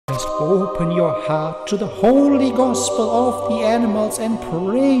just open your heart to the holy gospel of the animals and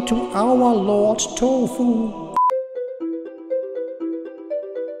pray to our Lord Tofu.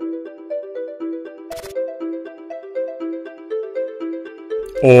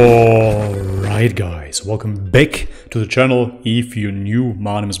 Alright guys, welcome back to the channel. If you're new,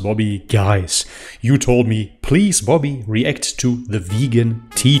 my name is Bobby. Guys, you told me, please Bobby, react to the vegan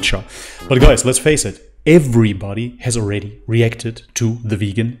teacher. But guys, let's face it, everybody has already reacted to the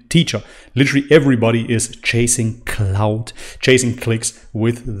vegan teacher. Literally everybody is chasing clout, chasing clicks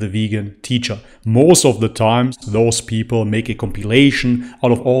with the vegan teacher. Most of the times those people make a compilation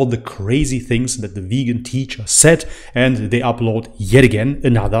out of all the crazy things that the vegan teacher said and they upload yet again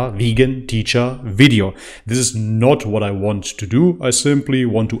another vegan teacher video. This is not what I want to do. I simply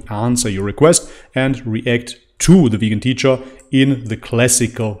want to answer your request and react to the vegan teacher in the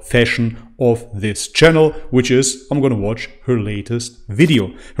classical fashion of this channel, which is I'm gonna watch her latest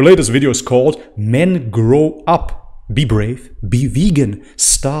video. Her latest video is called Men Grow Up. Be brave, be vegan,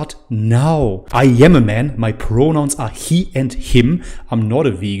 start now. I am a man, my pronouns are he and him. I'm not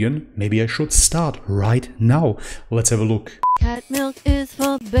a vegan, maybe I should start right now. Let's have a look. Cat milk is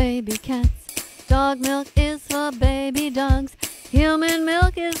for baby cats. Dog milk is for baby dogs. Human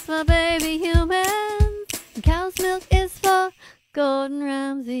milk is for baby humans. Cow's milk is for Gordon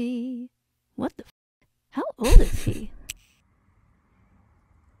Ramsay. What the f? How old is he?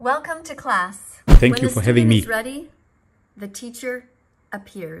 Welcome to class. Thank you for having me. When the student is ready, the teacher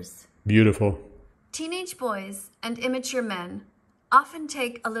appears. Beautiful. Teenage boys and immature men often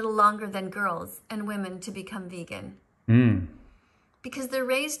take a little longer than girls and women to become vegan. Because they're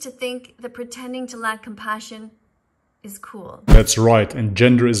raised to think that pretending to lack compassion is cool. That's right, and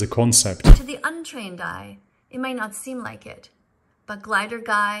gender is a concept. To the untrained eye, it might not seem like it, but Glider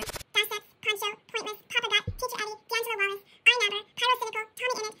Guy, Gossip, Poncho, Pointless, Papa Gut, Teacher Eddie, D'Angelo Wallace, I Number, Pyro Cynical,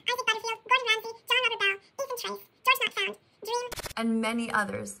 Tommy Innit, Isaac Butterfield, Gordon Ramsay, John Robert Bell, Ethan Trace, George Not Found, Dream, and many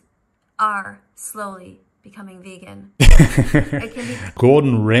others are slowly becoming vegan. It can be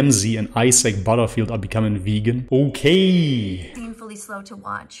Gordon Ramsay and Isaac Butterfield are becoming vegan. Okay. painfully slow to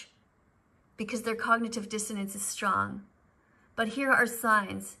watch because their cognitive dissonance is strong. But here are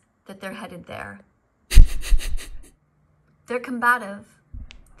signs that they're headed there. They're combative.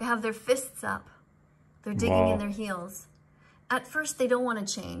 They have their fists up. They're digging in their heels. At first, they don't want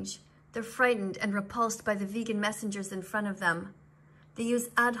to change. They're frightened and repulsed by the vegan messengers in front of them. They use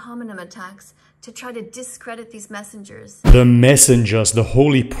ad hominem attacks to try to discredit these messengers. The messengers, the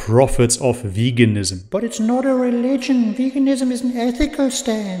holy prophets of veganism. But it's not a religion. Veganism is an ethical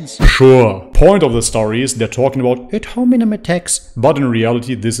stance. Sure, point of the story is they're talking about ad hominem attacks, but in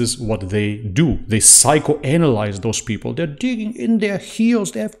reality this is what they do. They psychoanalyze those people. They're digging in their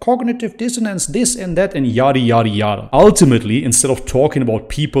heels, they have cognitive dissonance, this and that and yada yada yada. Ultimately, instead of talking about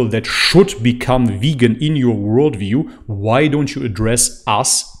people that should become vegan in your worldview, why don't you address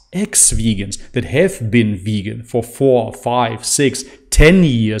us ex-vegans that have been vegan for 4, 5, 6, 10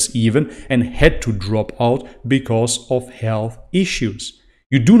 years even and had to drop out because of health issues?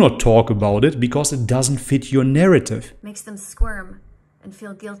 You do not talk about it because it doesn't fit your narrative. Makes them squirm and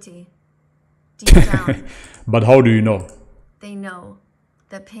feel guilty. Deep down, But how do you know? they know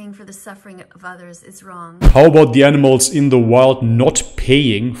that paying for the suffering of others is wrong. How about the animals in the wild not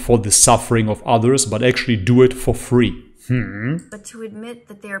paying for the suffering of others but actually do it for free? But to admit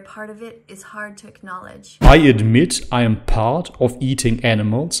that they are part of it is hard to acknowledge. I admit I am part of eating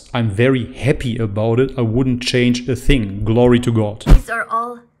animals. I'm very happy about it. I wouldn't change a thing. Glory to God. These are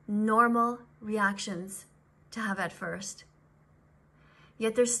all normal reactions to have at first.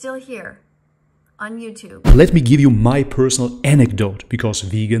 Yet they're still here on YouTube. Let me give you my personal anecdote, because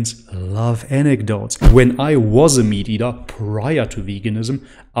vegans love anecdotes. When I was a meat eater prior to veganism,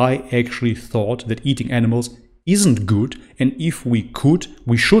 I actually thought that eating animals isn't good, and if we could,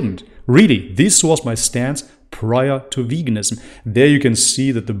 we shouldn't. Really, this was my stance prior to veganism. There you can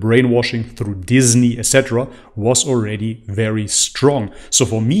see that the brainwashing through Disney, etc. was already very strong. So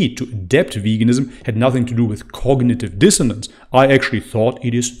for me to adapt veganism had nothing to do with cognitive dissonance. I actually thought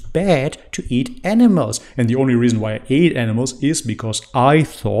it is bad to eat animals. And the only reason why I ate animals is because I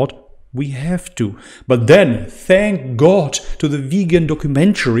thought we have to. But then, thank God to the vegan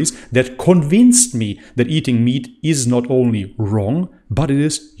documentaries that convinced me that eating meat is not only wrong, but it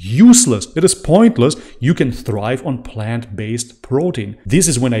is useless. It is pointless. You can thrive on plant-based protein. This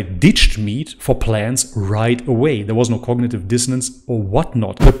is when I ditched meat for plants right away. There was no cognitive dissonance or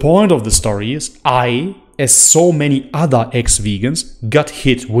whatnot. The point of the story is I, as so many other ex-vegans, got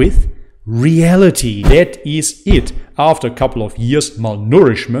hit with reality. That is it. After a couple of years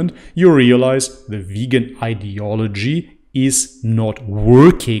malnourishment, you realize the vegan ideology is not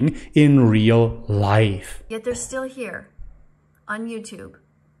working in real life. Yet they're still here on YouTube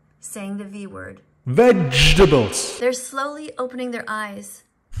saying the V word. Vegetables! They're slowly opening their eyes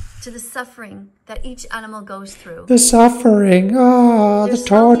to the suffering that each animal goes through. The suffering, the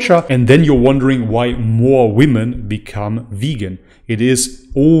torture. And then you're wondering why more women become vegan. It is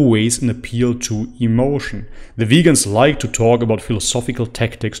always an appeal to emotion. The vegans like to talk about philosophical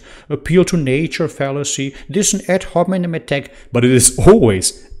tactics, appeal to nature fallacy, this and ad hominem attack, but it is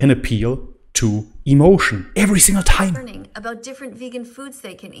always an appeal to emotion. Every single time. Learning about different vegan foods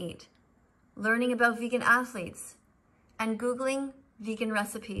they can eat. Learning about vegan athletes. And Googling vegan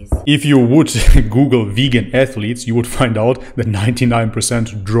recipes. If you would Google vegan athletes, you would find out that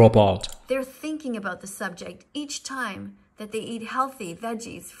 99% drop out. They're thinking about the subject each time that they eat healthy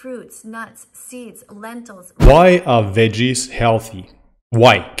veggies, fruits, nuts, seeds, lentils. Why are veggies healthy?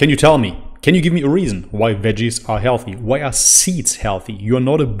 Why? Can you tell me? Can you give me a reason why veggies are healthy? Why are seeds healthy? You're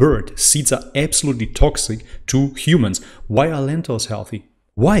not a bird. Seeds are absolutely toxic to humans. Why are lentils healthy?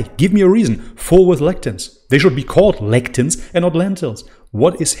 Why? Give me a reason. Full with lectins. They should be called lectins and not lentils.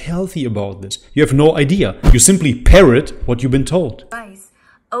 What is healthy about this? You have no idea. You simply parrot what you've been told. Rice,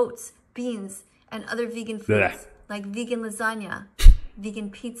 oats, beans, and other vegan foods. Blech. Like vegan lasagna, vegan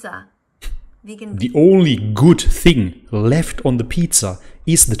pizza, vegan... The only good thing left on the pizza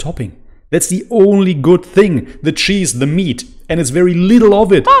is the topping. That's the only good thing. The cheese, the meat, and it's very little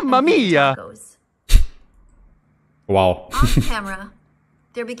of it. Mamma mia! Wow. On camera,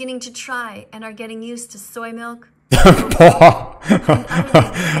 they're beginning to try and are getting used to soy milk.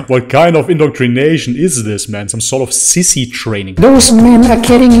 What kind of indoctrination is this, man? Some sort of sissy training. Those men are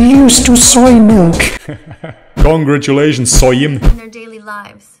getting used to soy milk. Congratulations, Soyim. In their daily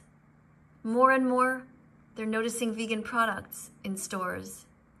lives. More and more, they're noticing vegan products in stores.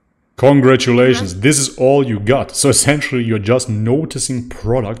 Congratulations, this is all you got. So essentially you're just noticing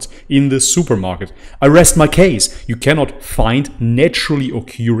products in the supermarket. I rest my case. You cannot find naturally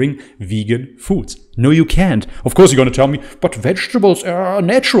occurring vegan foods. No, you can't. Of course you're gonna tell me, but vegetables are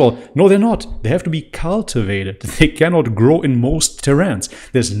natural. No, they're not. They have to be cultivated. They cannot grow in most terrains.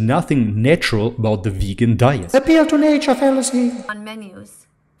 There's nothing natural about the vegan diet. Appeal to nature fallacy. On menus.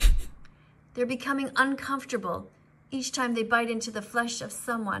 They're becoming uncomfortable each time they bite into the flesh of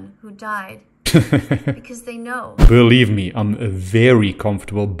someone who died. Because they know. Believe me, I'm very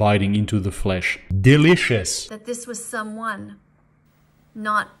comfortable biting into the flesh. Delicious. That this was someone,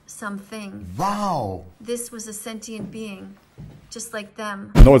 not something. Wow. This was a sentient being, just like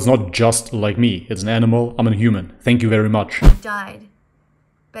them. No, it's not just like me. It's an animal. I'm a human. Thank you very much. Who died,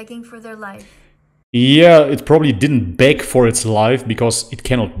 begging for their life. Yeah, it probably didn't beg for its life because it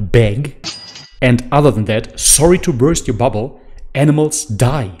cannot beg. And other than that, sorry to burst your bubble, animals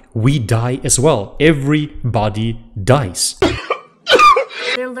die. We die as well. Everybody dies.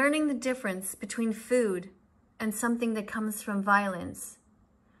 They're learning the difference between food and something that comes from violence.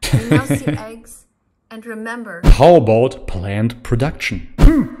 They now see eggs and remember. How about plant production?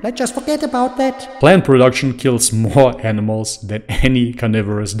 Let's just forget about that. Plant production kills more animals than any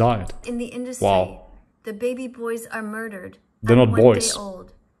carnivorous diet. In the industry, Wow. the baby boys are murdered They're at not 1 boys. day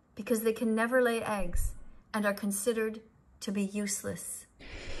old because they can never lay eggs and are considered to be useless.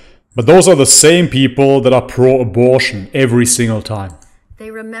 But those are the same people that are pro-abortion every single time.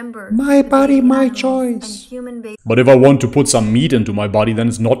 They remember My the body, baby my animals choice. and human But if I want to put some meat into my body, then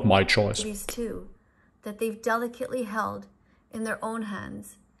it's not my choice. babies too that they've delicately held in their own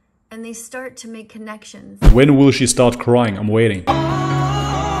hands, and they start to make connections, When will she start crying? I'm waiting.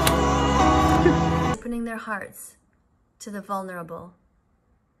 opening their hearts to the vulnerable.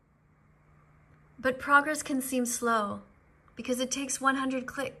 But progress can seem slow because it takes 100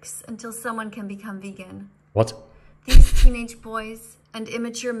 clicks until someone can become vegan. What? These teenage boys and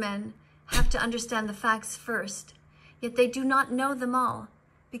immature men have to understand the facts first, yet they do not know them all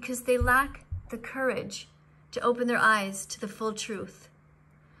because they lack the courage to open their eyes to the full truth.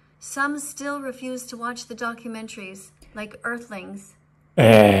 Some still refuse to watch the documentaries like Earthlings,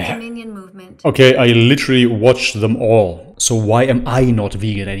 Dominion Movement, Okay, I literally watched them all. So why am I not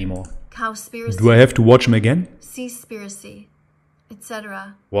vegan anymore? Cowspiracy, Do I have to watch them again? Seaspiracy,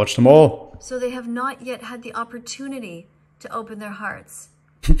 etc. Watch them all. So they have not yet had the opportunity to open their hearts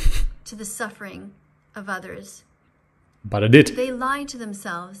to the suffering of others. But I did. They lie to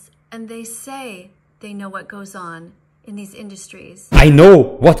themselves and they say they know what goes on in these industries. I know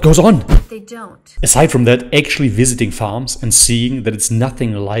what goes on. They don't. Aside from that, actually visiting farms and seeing that it's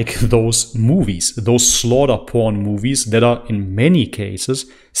nothing like those movies, those slaughter porn movies that are in many cases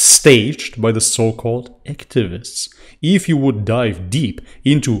staged by the so-called activists. If you would dive deep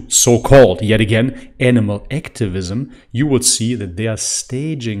into so-called, yet again, animal activism, you would see that they are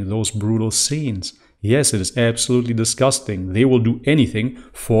staging those brutal scenes. Yes, it is absolutely disgusting. They will do anything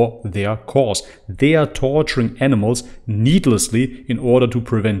for their cause. They are torturing animals needlessly in order to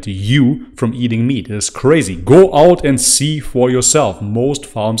prevent you from eating meat. It is crazy. Go out and see for yourself. Most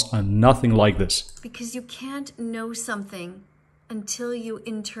farms are nothing like this. Because you can't know something until you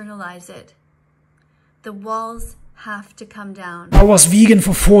internalize it. The walls have to come down. I was vegan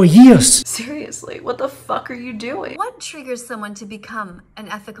for 4 years. Seriously, what the fuck are you doing? What triggers someone to become an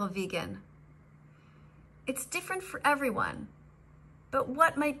ethical vegan? It's different for everyone, but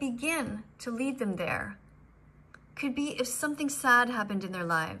what might begin to lead them there could be if something sad happened in their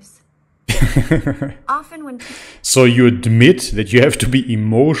lives. Often when So you admit that you have to be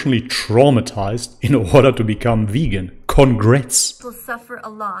emotionally traumatized in order to become vegan. Congrats. people suffer a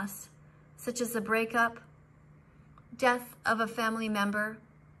loss, such as a breakup, death of a family member,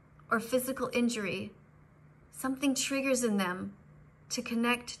 or physical injury, something triggers in them to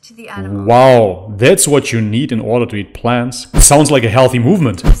connect to the animal. Wow, that's what you need in order to eat plants. Sounds like a healthy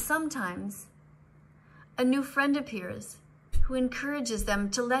movement. Sometimes a new friend appears who encourages them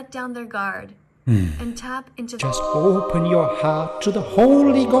to let down their guard and tap into Just open your heart to the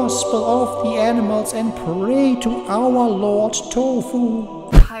holy gospel of the animals and pray to our Lord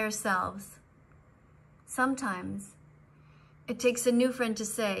Tofu. higher selves. Sometimes it takes a new friend to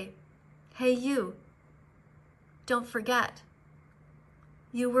say, "Hey you, don't forget,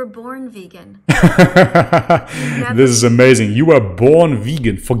 you were born vegan." This is amazing. You were born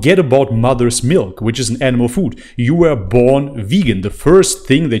vegan. Forget about mother's milk, which is an animal food. You were born vegan. The first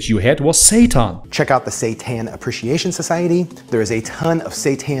thing that you had was seitan. Check out the Seitan Appreciation Society. There is a ton of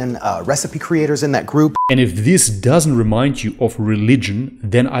seitan recipe creators in that group. And if this doesn't remind you of religion,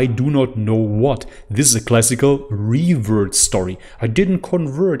 then I do not know what. This is a classical revert story. I didn't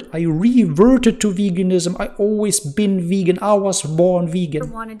convert. I reverted to veganism. I always been vegan. I was born vegan.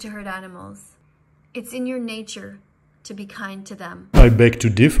 Wanted to hurt animals. It's in your nature to be kind to them. I beg to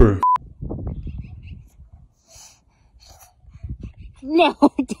differ. No,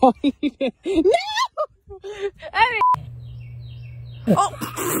 don't eat it. No! Oh!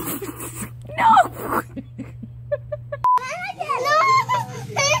 No!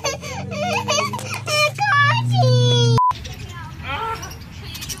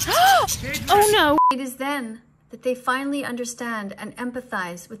 Oh no! It is then that they finally understand and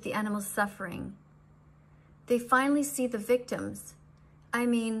empathize with the animal's suffering. They finally see the victims. I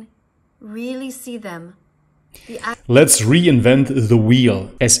mean, really see them. Let's reinvent the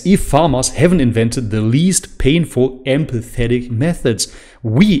wheel, as if farmers haven't invented the least painful, empathetic methods.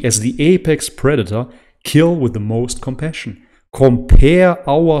 We, as the apex predator, kill with the most compassion. Compare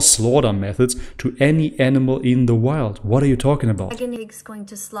our slaughter methods to any animal in the wild. What are you talking about? Pigs going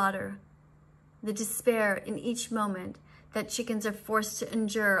to slaughter. The despair in each moment that chickens are forced to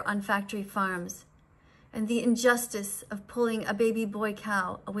endure on factory farms. And the injustice of pulling a baby boy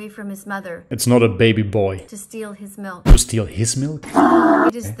cow away from his mother. It's not a baby boy. To steal his milk. To steal his milk?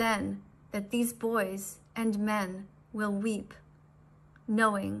 It is then that these boys and men will weep,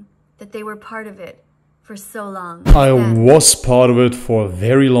 knowing that they were part of it for so long. I was part of it for a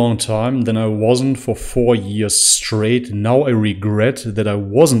very long time, then I wasn't for 4 years straight. Now I regret that I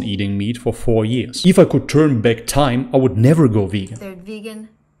wasn't eating meat for 4 years. If I could turn back time, I would never go vegan. Their vegan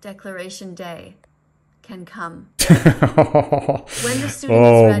declaration day can come. When the student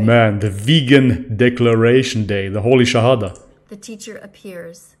is ready, man, the vegan declaration day, the holy shahada. The teacher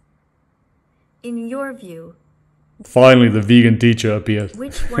appears. In your view, finally the vegan teacher appeared.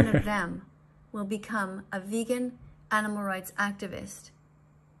 Which one of them will become a vegan animal rights activist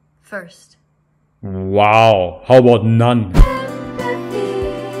first? Wow, how about none?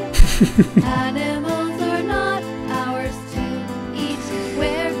 Animals are not ours to eat.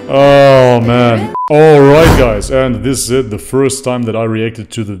 Where Oh man. Alright guys, and this is it, the first time that I reacted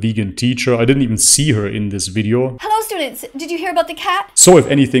to the vegan teacher. I didn't even see her in this video. Hello students, did you hear about the cat? So if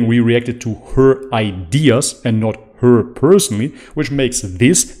anything, we reacted to her ideas and not her personally, which makes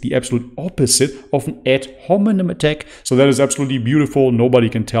this the absolute opposite of an ad hominem attack. So that is absolutely beautiful. Nobody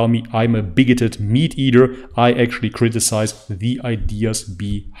can tell me I'm a bigoted meat eater. I actually criticize the ideas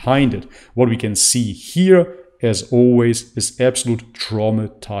behind it. What we can see here, as always, is absolute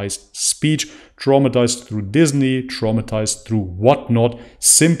traumatized speech. Traumatized through Disney, traumatized through whatnot.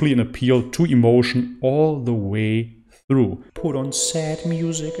 Simply an appeal to emotion all the way through. Put on sad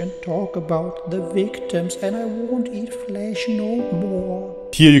music and talk about the victims, and I won't eat flesh no more.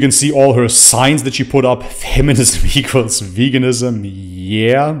 Here you can see all her signs that she put up. Feminism equals veganism.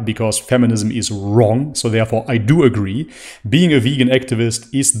 Yeah, because feminism is wrong, so therefore I do agree. Being a vegan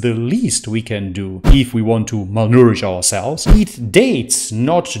activist is the least we can do if we want to malnourish ourselves. Eat dates,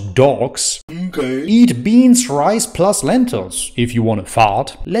 not dogs. Okay. Eat beans, rice plus lentils if you want to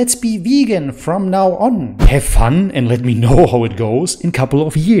fart. Let's be vegan from now on. Have fun and let me know how it goes in a couple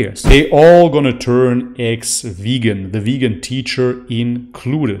of years. They all gonna turn ex-vegan, the vegan teacher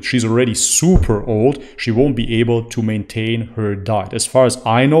included. She's already super old. She won't be able to maintain her diet. As far as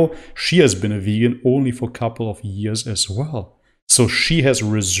I know, she has been a vegan only for a couple of years as well. So she has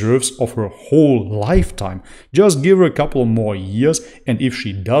reserves of her whole lifetime. Just give her a couple more years, and if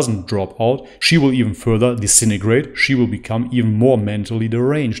she doesn't drop out, she will even further disintegrate. She will become even more mentally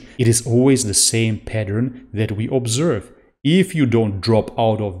deranged. It is always the same pattern that we observe. If you don't drop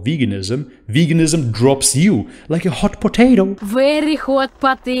out of veganism, veganism drops you like a hot potato. Very hot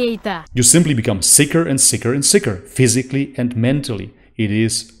potato. You simply become sicker and sicker and sicker, physically and mentally. It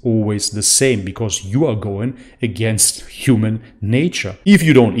is always the same because you are going against human nature. If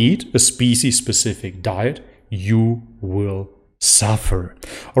you don't eat a species-specific diet, you will suffer.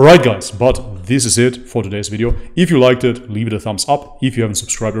 Alright guys, but this is it for today's video. If you liked it, leave it a thumbs up. If you haven't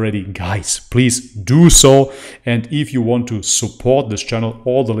subscribed already, guys, please do so. And if you want to support this channel,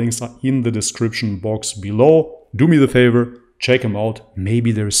 all the links are in the description box below. Do me the favor, check them out.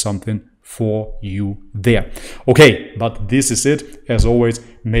 Maybe there is something for you there. Okay, but this is it. As always,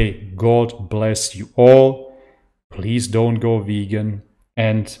 may God bless you all. Please don't go vegan,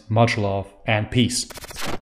 and much love and peace.